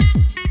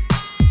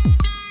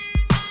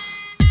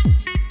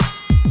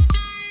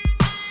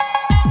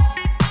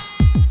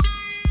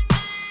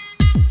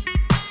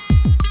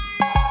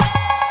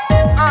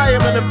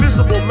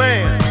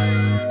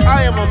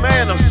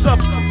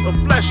of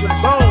flesh and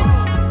bone,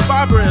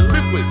 fiber and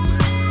liquids,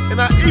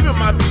 and I even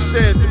might be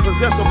said to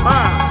possess a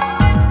mind.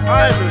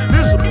 I am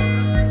invisible,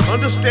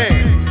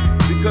 understand,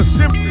 because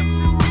simply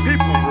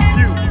people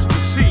refuse to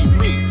see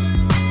me.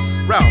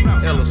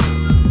 Ralph Ellison.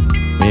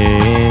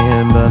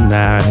 In the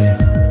night,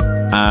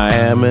 I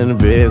am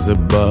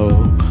invisible.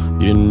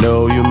 You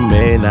know you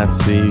may not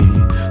see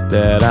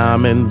that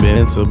I'm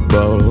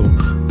invincible.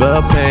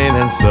 The pain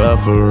and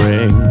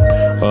suffering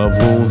of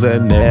wounds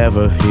that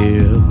never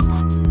heal,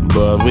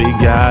 but we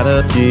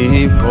gotta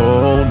keep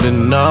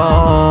holding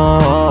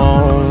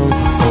on,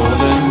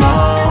 holding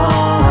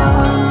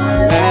on,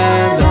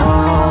 and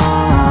on,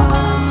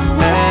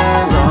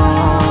 and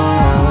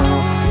on,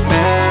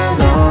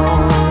 and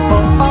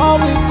on. All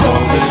we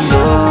just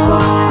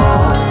invisible,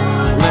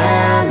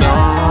 and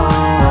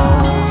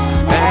on,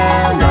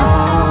 and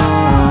on,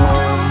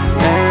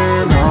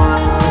 and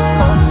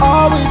on.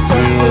 All we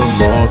just invisible.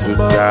 To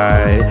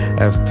die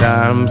as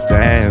time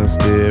stands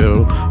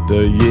still.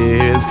 The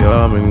years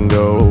come and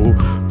go.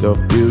 The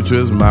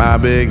future's my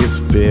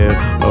biggest fear.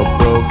 A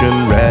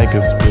broken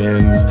record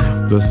spins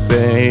the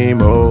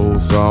same old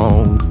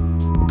song.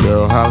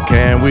 Girl, how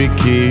can we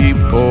keep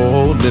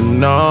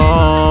holding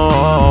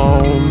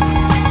on?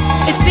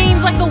 It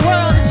seems like the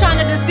world is trying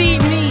to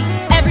deceive me.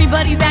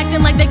 Everybody's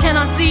acting like they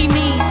cannot see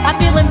me. I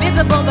feel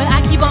invisible, but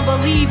I keep on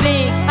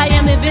believing I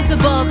am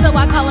invincible, so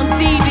I call them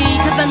Stevie.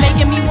 Cause they're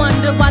making me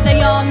wonder why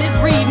they all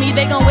misread me.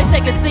 They gon' wish they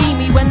could see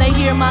me when they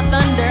hear my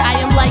thunder. I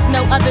am like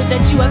no other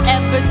that you have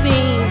ever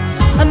seen.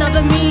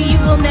 Another me you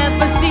will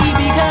never see,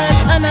 because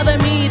another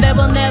me there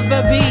will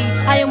never be.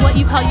 I am what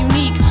you call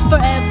unique,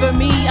 forever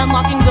me,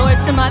 unlocking doors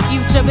to my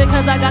future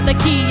because I got the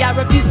key. I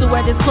refuse to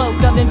wear this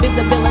cloak of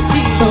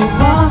invisibility. The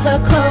walls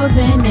are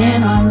closing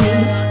in on me,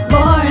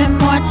 more and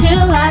more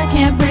till I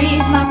can't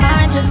breathe. My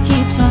mind just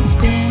keeps on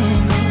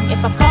spinning.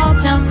 If I fall,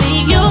 tell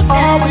me you'll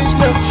catch me.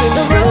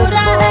 The road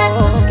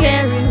ahead's a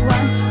scary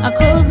one. I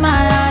close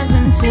my eyes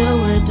until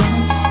we're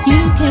done.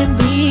 You can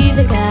be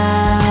the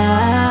guy.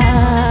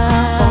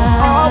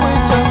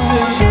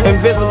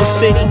 Invisible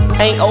city,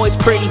 ain't always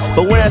pretty,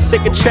 but when I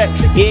take a track,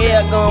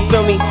 yeah, gon'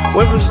 feel me.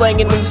 Went from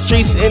slanging in the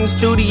streets in the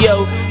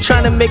studio,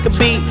 trying to make a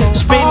beat,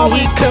 spitting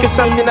heat, cooking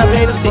something I've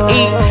haters to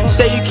eat.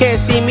 Say you can't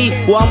see me,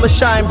 well I'ma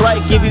shine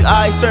bright, give you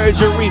eye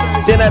surgery.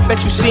 Then I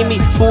bet you see me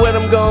for what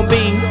I'm gon'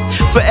 be.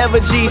 Forever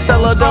G,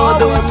 solo don't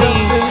doing me,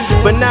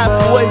 but not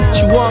for what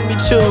you want me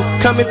to.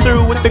 Coming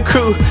through with the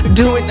crew,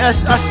 doing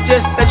us, I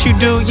suggest that you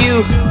do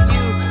you.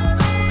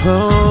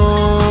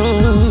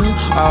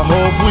 I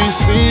hope we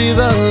see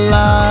the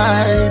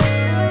light.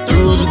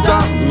 Through the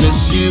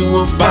darkness you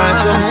will find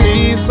some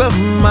peace of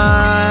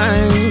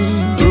mind.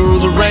 Through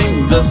the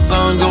rain the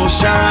sun gon'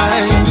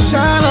 shine.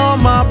 Shine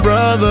on my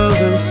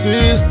brothers and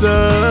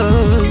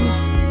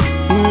sisters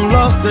who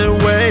lost their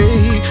way.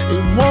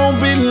 It won't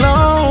be long